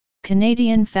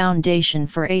Canadian Foundation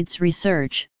for AIDS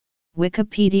Research,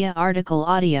 Wikipedia article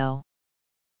audio.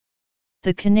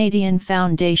 The Canadian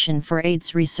Foundation for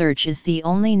AIDS Research is the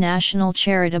only national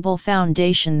charitable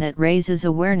foundation that raises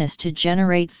awareness to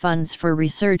generate funds for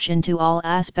research into all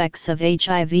aspects of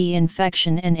HIV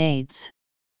infection and AIDS.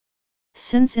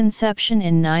 Since inception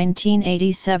in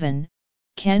 1987,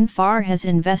 CanFAR has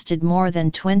invested more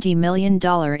than $20 million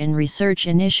in research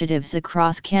initiatives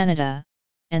across Canada,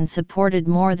 and supported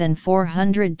more than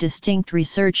 400 distinct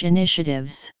research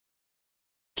initiatives.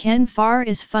 CanFAR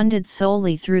is funded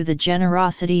solely through the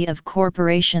generosity of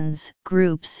corporations,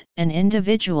 groups, and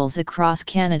individuals across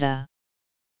Canada.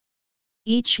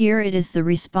 Each year it is the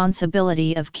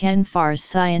responsibility of CanFAR's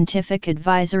Scientific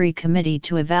Advisory Committee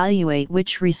to evaluate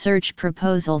which research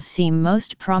proposals seem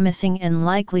most promising and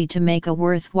likely to make a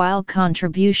worthwhile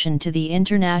contribution to the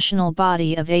international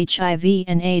body of HIV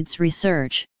and AIDS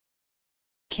research.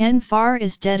 CanFAR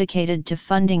is dedicated to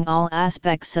funding all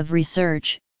aspects of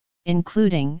research,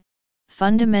 including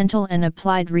fundamental and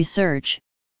applied research,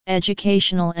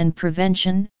 educational and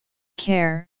prevention,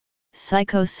 care,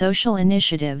 psychosocial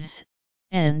initiatives,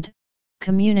 and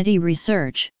community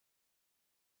research.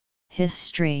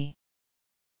 History.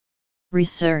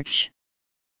 Research.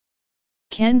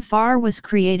 CanFAR was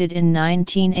created in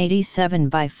 1987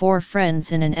 by 4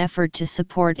 friends in an effort to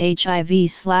support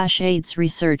HIV/AIDS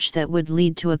research that would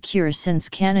lead to a cure, since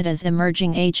Canada's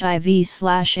emerging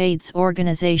HIV/AIDS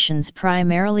organizations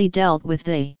primarily dealt with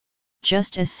the,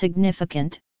 just as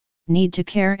significant, need to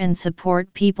care and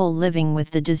support people living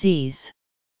with the disease.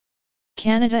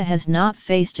 Canada has not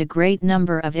faced a great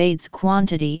number of AIDS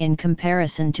quantity in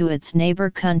comparison to its neighbor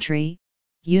country,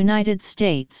 United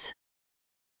States.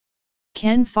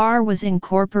 CanFAR was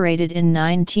incorporated in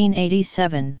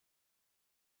 1987.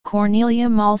 Cornelia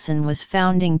Molson was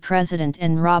founding president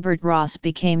and Robert Ross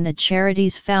became the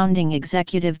charity's founding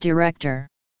executive director.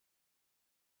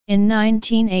 In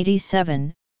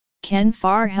 1987,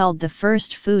 CanFAR held the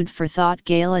first Food for Thought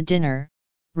Gala dinner,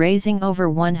 raising over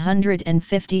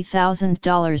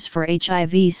 $150,000 for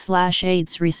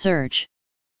HIV/AIDS research.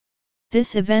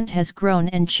 This event has grown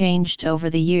and changed over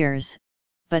the years,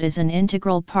 but is an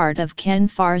integral part of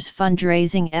CanFAR's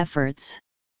fundraising efforts.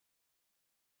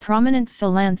 Prominent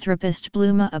philanthropist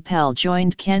Bluma Appel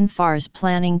joined CanFAR's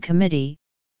planning committee,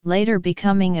 later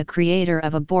becoming a creator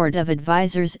of a board of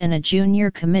advisors and a junior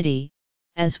committee,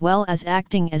 as well as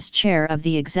acting as chair of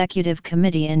the executive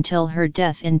committee until her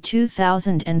death in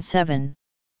 2007.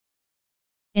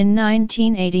 In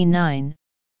 1989,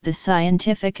 the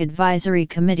Scientific Advisory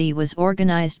Committee was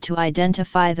organized to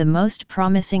identify the most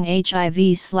promising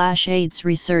HIV/AIDS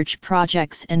research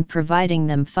projects and providing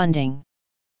them funding.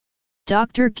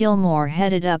 Dr. Gilmore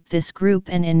headed up this group,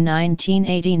 and in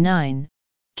 1989,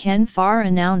 CanFAR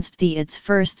announced its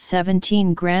first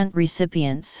 17 grant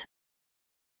recipients.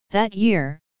 That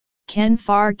year,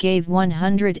 CanFAR gave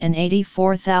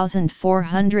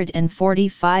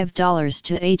 $184,445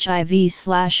 to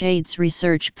HIV/AIDS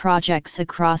research projects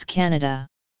across Canada.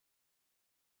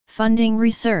 Funding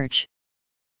research.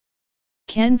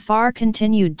 CanFAR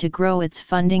continued to grow its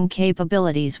funding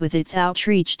capabilities with its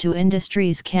Outreach to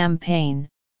Industries campaign,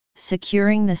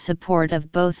 securing the support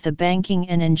of both the banking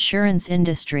and insurance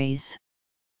industries.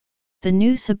 The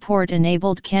new support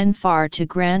enabled CanFAR to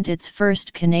grant its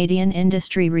first Canadian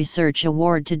Industry Research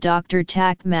Award to Dr.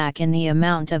 Tak Mak in the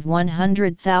amount of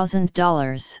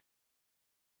 $100,000.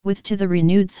 With the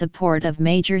renewed support of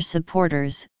major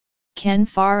supporters,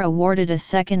 CanFAR awarded a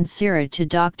second CIRA to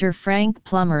Dr. Frank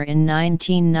Plummer in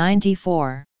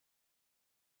 1994.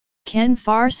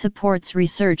 CanFAR supports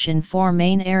research in 4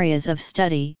 main areas of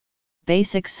study: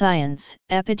 basic science,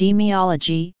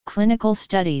 epidemiology, clinical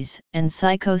studies, and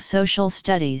psychosocial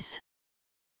studies.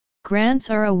 Grants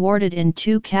are awarded in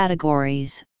 2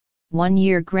 categories: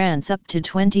 1-year grants up to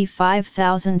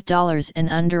 $25,000 and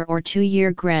under, or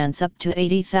 2-year grants up to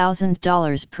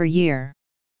 $80,000 per year.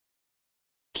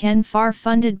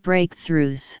 CanFAR-funded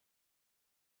breakthroughs.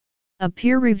 A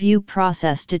peer review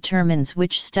process determines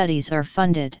which studies are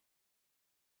funded.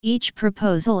 Each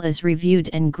proposal is reviewed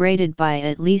and graded by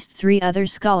at least 3 other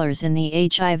scholars in the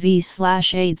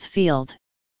HIV/AIDS field.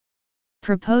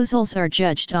 Proposals are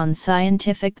judged on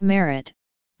scientific merit,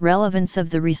 relevance of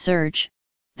the research,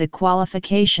 the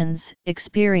qualifications,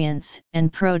 experience,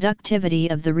 and productivity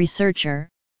of the researcher,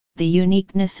 the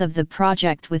uniqueness of the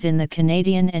project within the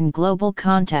Canadian and global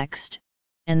context,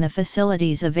 and the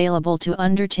facilities available to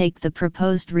undertake the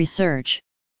proposed research.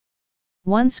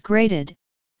 Once graded,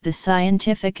 the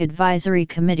Scientific Advisory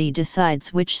Committee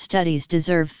decides which studies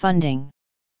deserve funding.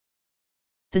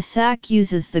 The SAC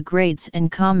uses the grades and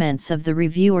comments of the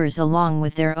reviewers along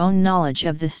with their own knowledge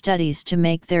of the studies to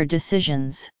make their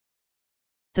decisions.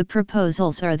 The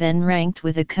proposals are then ranked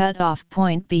with a cut-off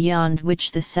point beyond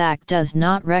which the SAC does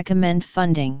not recommend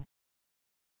funding.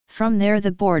 From there,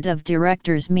 the Board of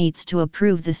Directors meets to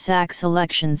approve the SAC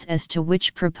selections as to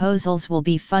which proposals will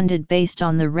be funded based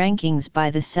on the rankings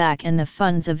by the SAC and the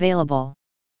funds available.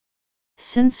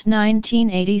 Since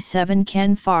 1987,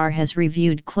 CanFAR has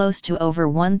reviewed close to over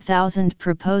 1,000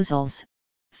 proposals,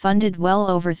 funded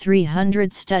well over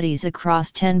 300 studies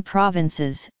across 10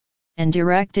 provinces, and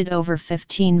directed over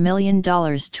 $15 million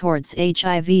towards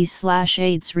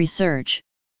HIV/AIDS research.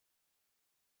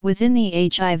 Within the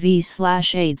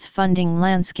HIV/AIDS funding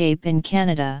landscape in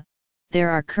Canada, there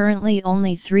are currently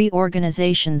only 3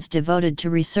 organizations devoted to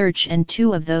research, and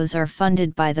 2 of those are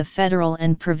funded by the federal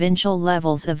and provincial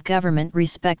levels of government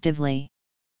respectively.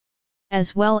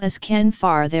 As well as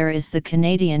CanFAR, there is the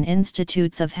Canadian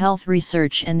Institutes of Health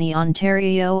Research and the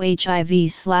Ontario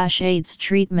HIV/AIDS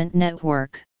Treatment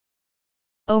Network.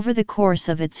 Over the course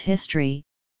of its history,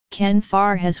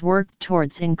 CanFAR has worked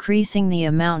towards increasing the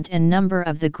amount and number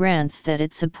of the grants that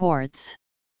it supports.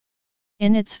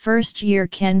 In its first year,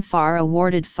 CanFAR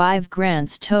awarded 5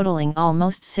 grants totaling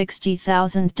almost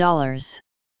 $60,000.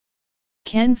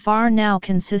 CanFAR now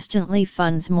consistently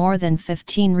funds more than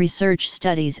 15 research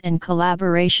studies and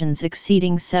collaborations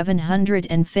exceeding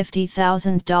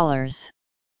 $750,000.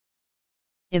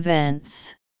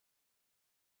 Events.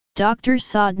 Dr.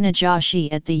 Sadhna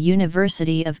Joshi at the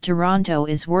University of Toronto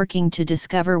is working to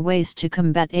discover ways to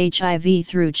combat HIV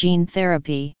through gene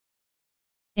therapy.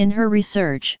 In her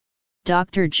research,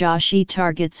 Dr. Joshi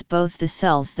targets both the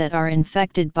cells that are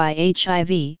infected by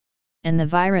HIV, and the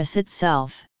virus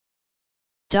itself.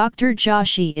 Dr.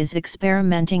 Joshi is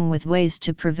experimenting with ways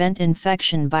to prevent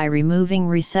infection by removing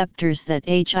receptors that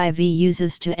HIV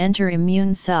uses to enter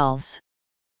immune cells.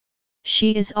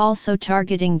 She is also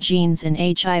targeting genes in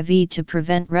HIV to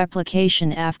prevent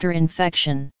replication after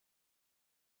infection.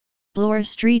 Bloor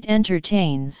Street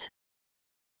entertains.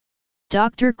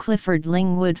 Dr. Clifford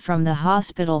Lingwood from the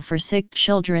Hospital for Sick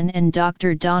Children and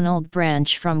Dr. Donald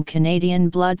Branch from Canadian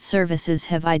Blood Services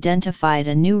have identified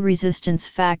a new resistance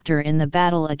factor in the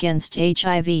battle against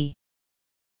HIV.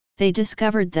 They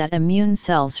discovered that immune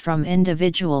cells from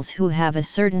individuals who have a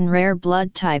certain rare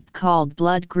blood type called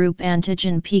blood group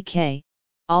antigen PK,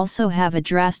 also have a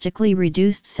drastically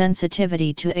reduced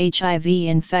sensitivity to HIV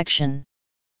infection.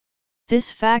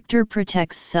 This factor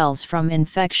protects cells from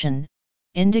infection,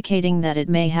 indicating that it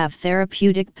may have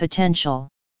therapeutic potential.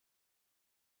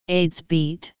 AIDS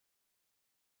Beat.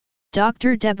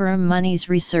 Dr. Deborah Money's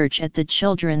research at the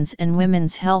Children's and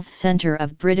Women's Health Centre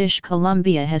of British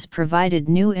Columbia has provided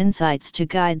new insights to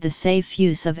guide the safe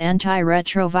use of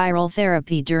antiretroviral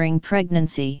therapy during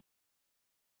pregnancy.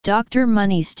 Dr.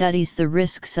 Money studies the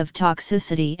risks of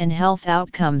toxicity and health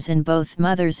outcomes in both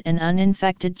mothers and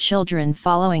uninfected children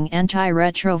following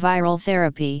antiretroviral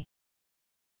therapy.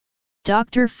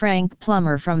 Dr. Frank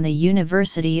Plummer from the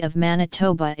University of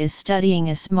Manitoba is studying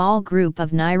a small group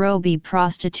of Nairobi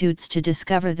prostitutes to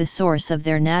discover the source of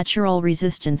their natural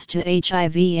resistance to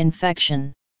HIV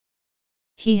infection.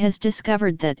 He has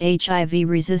discovered that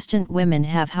HIV-resistant women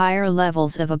have higher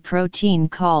levels of a protein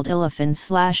called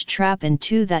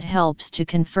ilafin/trapin-2 that helps to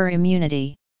confer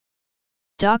immunity.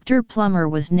 Dr. Plummer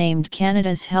was named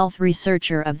Canada's Health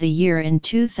Researcher of the Year in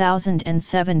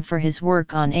 2007 for his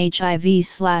work on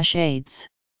HIV/AIDS.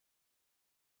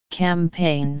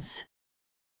 Campaigns.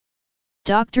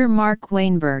 Dr. Mark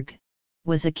Weinberg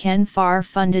was a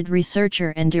CanFAR-funded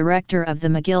researcher and director of the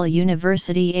McGill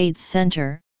University AIDS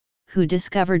Center, who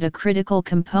discovered a critical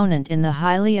component in the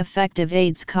highly effective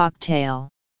AIDS cocktail.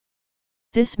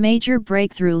 This major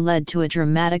breakthrough led to a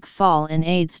dramatic fall in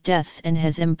AIDS deaths and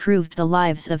has improved the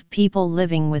lives of people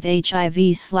living with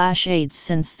HIV/AIDS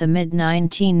since the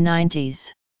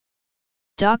mid-1990s.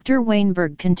 Dr.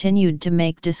 Weinberg continued to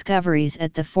make discoveries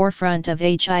at the forefront of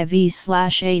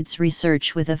HIV/AIDS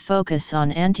research with a focus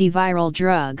on antiviral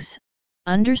drugs,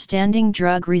 understanding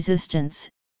drug resistance,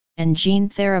 and gene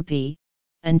therapy,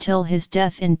 until his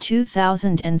death in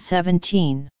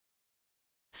 2017.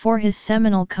 For his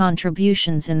seminal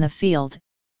contributions in the field,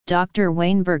 Dr.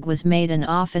 Weinberg was made an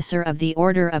Officer of the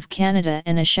Order of Canada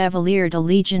and a Chevalier de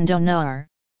Légion d'honneur,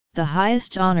 the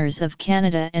highest honours of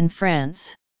Canada and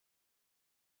France.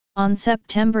 On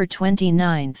September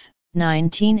 29,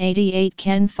 1988,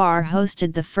 CanFAR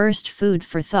hosted the first Food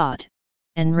for Thought,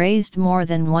 and raised more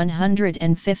than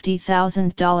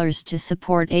 $150,000 to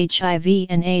support HIV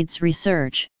and AIDS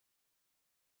research.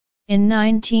 In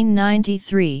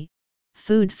 1993,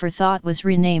 Food for Thought was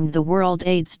renamed the World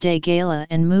AIDS Day Gala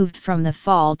and moved from the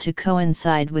fall to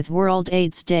coincide with World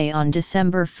AIDS Day on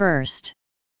December 1.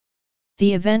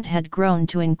 The event had grown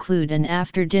to include an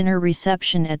after-dinner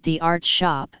reception at the Art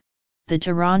Shop, the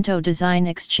Toronto Design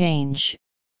Exchange,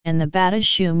 and the Bata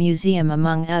Shoe Museum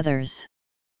among others.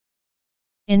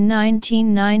 In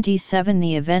 1997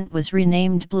 the event was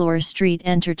renamed Bloor Street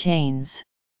Entertains.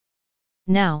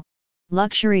 Now,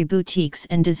 luxury boutiques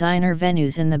and designer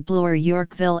venues in the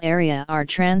Bloor-Yorkville area are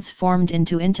transformed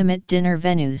into intimate dinner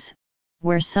venues,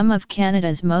 where some of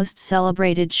Canada's most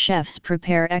celebrated chefs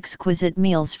prepare exquisite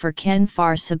meals for Ken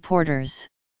Farr supporters.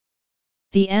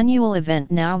 The annual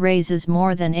event now raises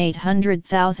more than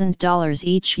 $800,000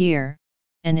 each year,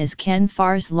 and is Ken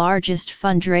Farr's largest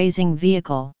fundraising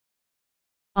vehicle.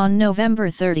 On November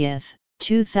 30,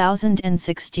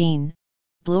 2016,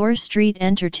 Bloor Street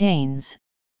Entertains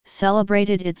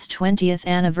celebrated its 20th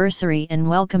anniversary and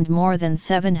welcomed more than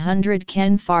 700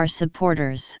 Ken Farr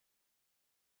supporters.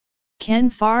 Ken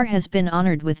Farr has been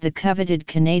honored with the coveted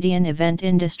Canadian Event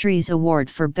Industries Award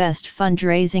for Best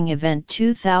Fundraising Event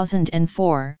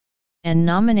 2004, and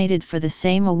nominated for the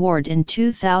same award in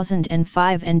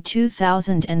 2005 and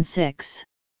 2006.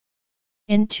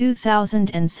 In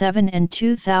 2007 and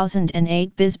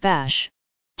 2008 BizBash,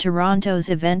 Toronto's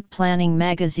event planning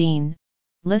magazine,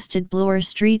 listed Bloor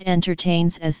Street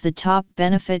Entertains as the top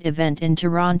benefit event in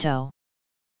Toronto.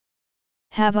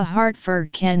 Have a heart for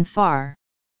Ken Farr.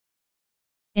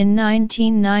 In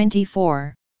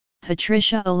 1994,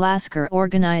 Patricia Olasker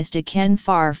organized a Ken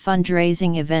Farr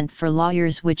fundraising event for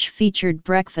lawyers which featured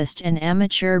breakfast and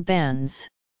amateur bands.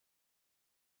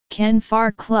 Ken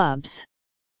Farr Clubs.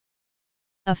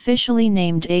 Officially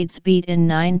named AIDS Beat in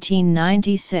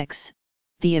 1996,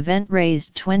 the event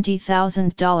raised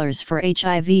 $20,000 for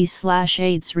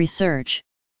HIV/AIDS research.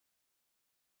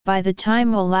 By the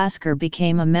time Olasker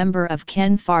became a member of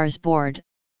Ken Farr's board,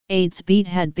 AIDS Beat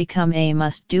had become a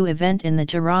must-do event in the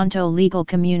Toronto legal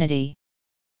community.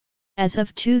 As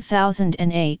of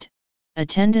 2008,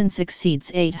 attendance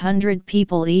exceeds 800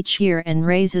 people each year and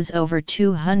raises over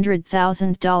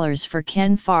 $200,000 for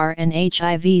Ken Farr and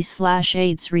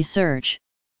HIV/AIDS research.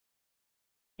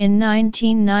 In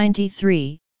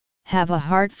 1993, Have a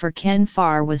Heart for Ken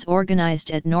Farr was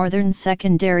organized at Northern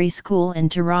Secondary School in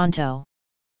Toronto.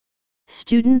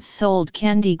 Students sold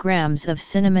candy grams of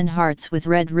cinnamon hearts with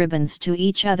red ribbons to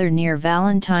each other near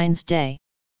Valentine's Day.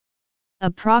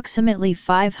 Approximately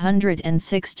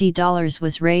 $560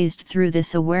 was raised through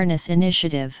this awareness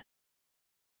initiative.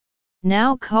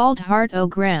 Now called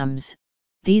Heart-O-Grams,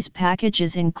 these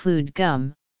packages include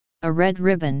gum, a red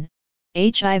ribbon,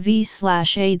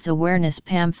 HIV/AIDS awareness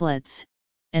pamphlets,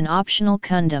 and optional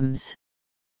condoms.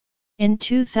 In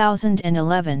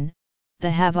 2011, the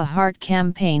Have a Heart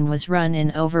campaign was run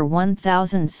in over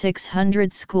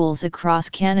 1,600 schools across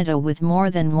Canada with more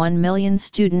than 1 million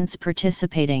students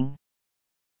participating.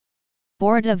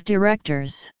 Board of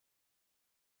Directors.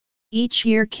 Each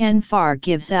year Ken Farr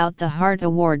gives out the Heart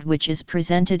Award, which is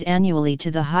presented annually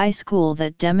to the high school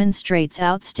that demonstrates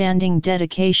outstanding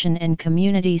dedication and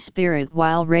community spirit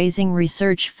while raising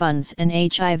research funds and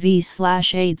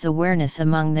HIV/AIDS awareness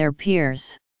among their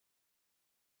peers.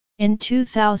 In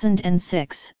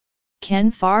 2006,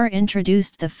 Ken Farr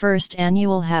introduced the first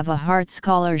annual Have a Heart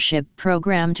Scholarship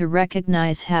program to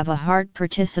recognize Have a Heart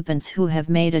participants who have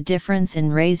made a difference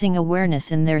in raising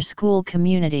awareness in their school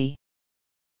community.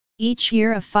 Each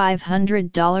year a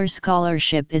 $500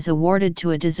 scholarship is awarded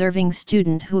to a deserving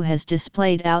student who has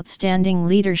displayed outstanding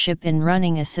leadership in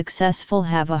running a successful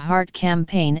Have a Heart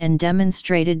campaign and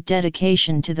demonstrated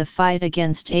dedication to the fight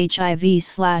against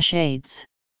HIV/AIDS.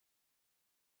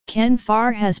 Ken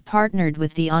Farr has partnered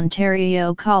with the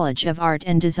Ontario College of Art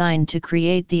and Design to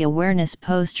create the awareness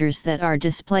posters that are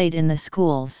displayed in the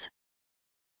schools.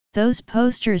 Those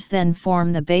posters then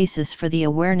form the basis for the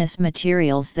awareness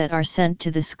materials that are sent to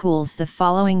the schools the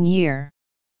following year.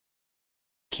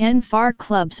 Ken Farr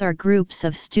clubs are groups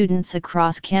of students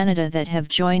across Canada that have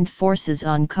joined forces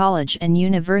on college and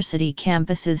university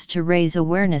campuses to raise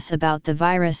awareness about the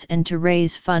virus and to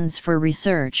raise funds for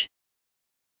research.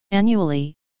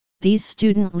 Annually, these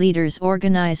student leaders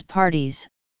organize parties,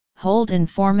 hold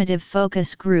informative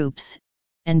focus groups,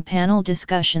 and panel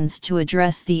discussions to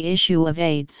address the issue of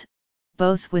AIDS,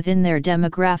 both within their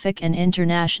demographic and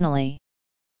internationally.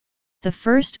 The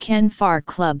first Ken Farr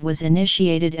Club was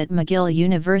initiated at McGill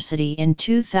University in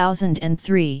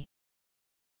 2003.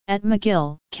 At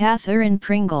McGill, Catherine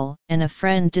Pringle and a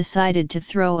friend decided to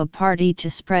throw a party to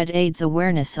spread AIDS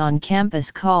awareness on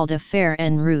campus called Affaire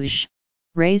en Rouge,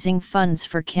 raising funds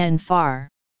for Ken Farr.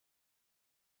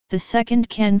 The second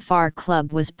Ken Farr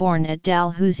Club was born at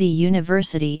Dalhousie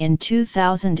University in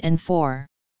 2004.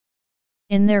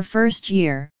 In their first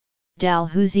year,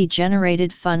 Dalhousie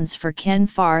generated funds for Ken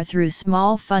Farr through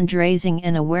small fundraising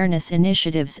and awareness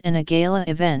initiatives and a gala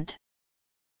event.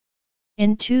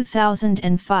 In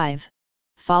 2005,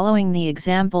 following the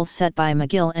example set by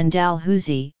McGill and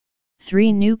Dalhousie,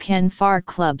 3 new Ken Farr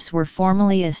clubs were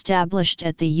formally established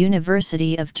at the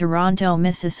University of Toronto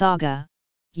Mississauga,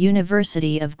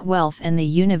 University of Guelph and the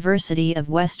University of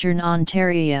Western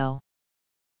Ontario.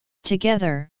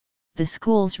 Together, the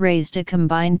schools raised a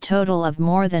combined total of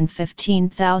more than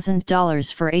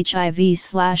 $15,000 for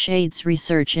HIV/AIDS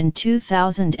research in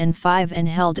 2005 and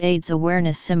held AIDS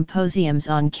awareness symposiums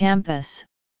on campus,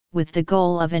 with the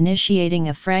goal of initiating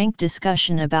a frank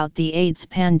discussion about the AIDS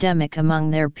pandemic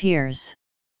among their peers.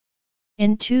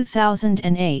 In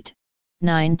 2008,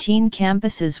 19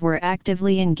 campuses were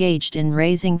actively engaged in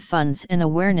raising funds and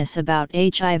awareness about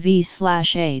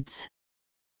HIV/AIDS.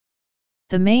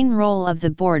 The main role of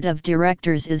the board of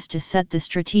directors is to set the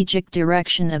strategic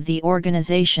direction of the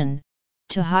organization,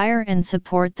 to hire and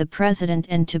support the president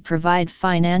and to provide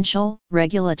financial,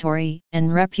 regulatory,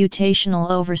 and reputational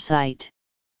oversight.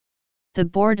 The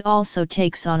board also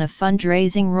takes on a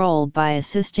fundraising role by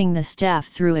assisting the staff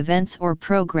through events or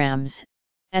programs,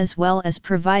 as well as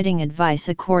providing advice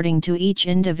according to each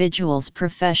individual's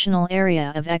professional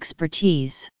area of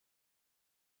expertise.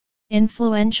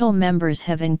 Influential members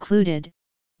have included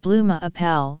Bluma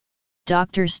Appel,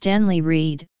 Dr. Stanley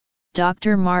Reed,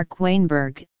 Dr. Mark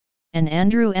Weinberg, and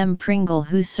Andrew M. Pringle,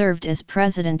 who served as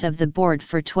president of the board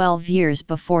for 12 years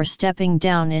before stepping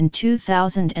down in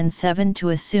 2007 to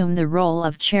assume the role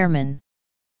of chairman.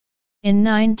 In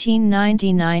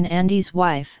 1999, Andy's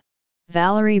wife,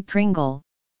 Valerie Pringle,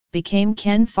 became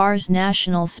Ken Farr's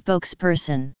national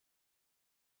spokesperson.